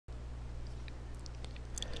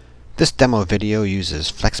This demo video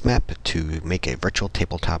uses FlexMap to make a virtual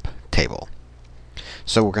tabletop table.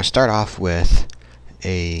 So we're going to start off with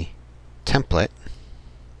a template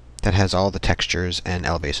that has all the textures and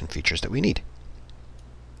elevation features that we need.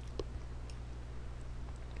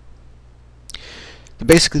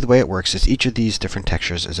 Basically, the way it works is each of these different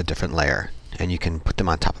textures is a different layer, and you can put them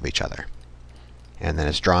on top of each other. And then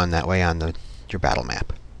it's drawn that way on your battle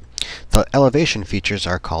map. The elevation features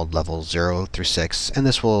are called levels 0 through 6, and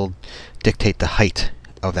this will dictate the height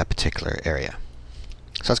of that particular area.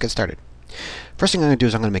 So let's get started. First thing I'm going to do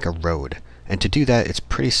is I'm going to make a road. And to do that, it's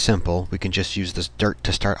pretty simple. We can just use this dirt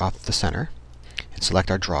to start off the center, and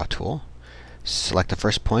select our draw tool. Select the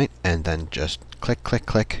first point, and then just click, click,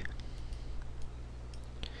 click.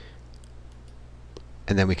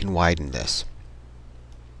 And then we can widen this.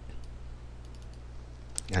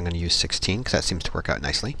 I'm going to use 16 because that seems to work out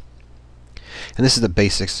nicely. And this is the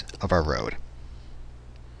basics of our road.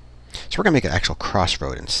 So we're going to make an actual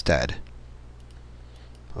crossroad instead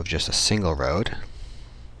of just a single road.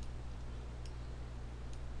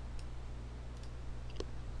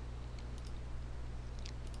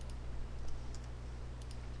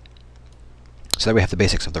 So that we have the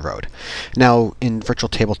basics of the road. Now, in Virtual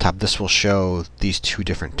Tabletop, this will show these two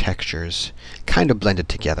different textures kind of blended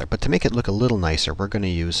together. But to make it look a little nicer, we're going to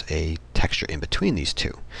use a texture in between these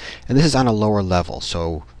two. And this is on a lower level,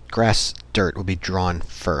 so grass dirt will be drawn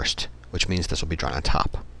first, which means this will be drawn on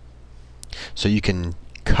top. So you can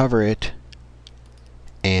cover it,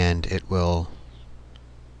 and it will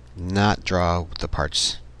not draw the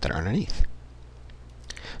parts that are underneath.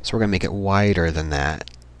 So we're going to make it wider than that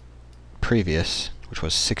previous, which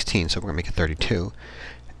was 16, so we're going to make it 32,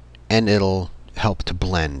 and it'll help to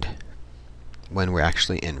blend when we're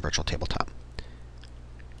actually in Virtual Tabletop.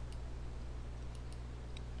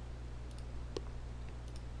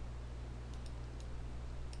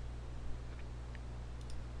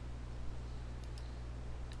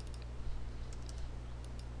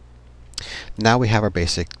 Now we have our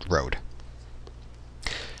basic road.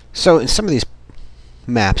 So in some of these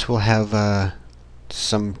maps we'll have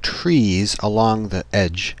some trees along the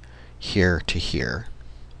edge here to here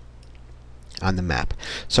on the map.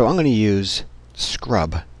 So I'm going to use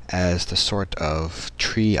scrub as the sort of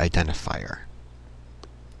tree identifier.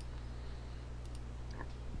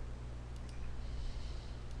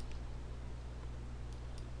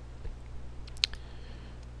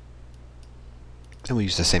 And we'll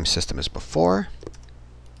use the same system as before.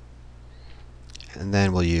 And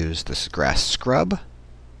then we'll use this grass scrub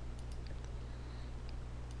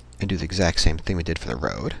and do the exact same thing we did for the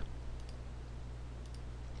road.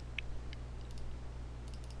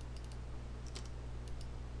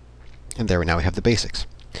 And there now we have the basics.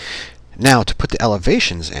 Now to put the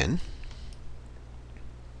elevations in,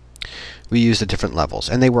 we use the different levels,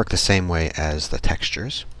 and they work the same way as the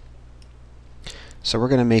textures. So we're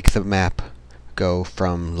going to make the map go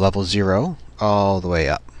from level 0 all the way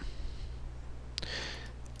up.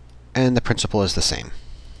 And the principle is the same.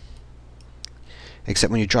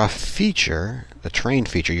 Except when you draw a feature, the terrain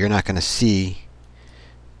feature, you're not going to see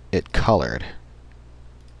it colored.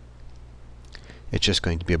 It's just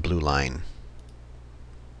going to be a blue line.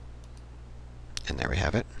 And there we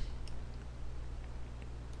have it.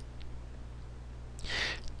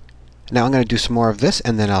 Now I'm going to do some more of this,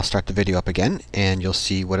 and then I'll start the video up again, and you'll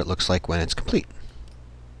see what it looks like when it's complete.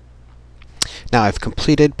 Now I've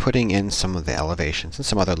completed putting in some of the elevations and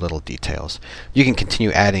some other little details. You can continue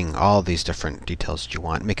adding all these different details that you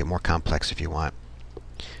want, make it more complex if you want,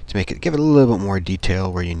 to make it give it a little bit more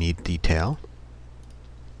detail where you need detail.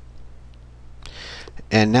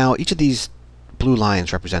 And now each of these blue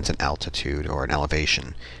lines represents an altitude or an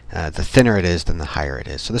elevation. The thinner it is, then the higher it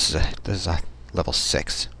is. So this is a level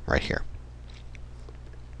 6 right here.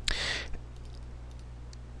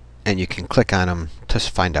 And you can click on them to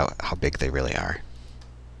find out how big they really are.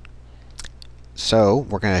 So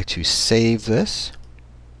we're going to save this,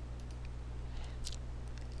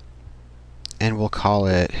 and we'll call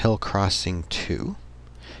it Hill Crossing 2,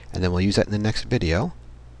 and then we'll use that in the next video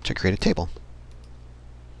to create a table.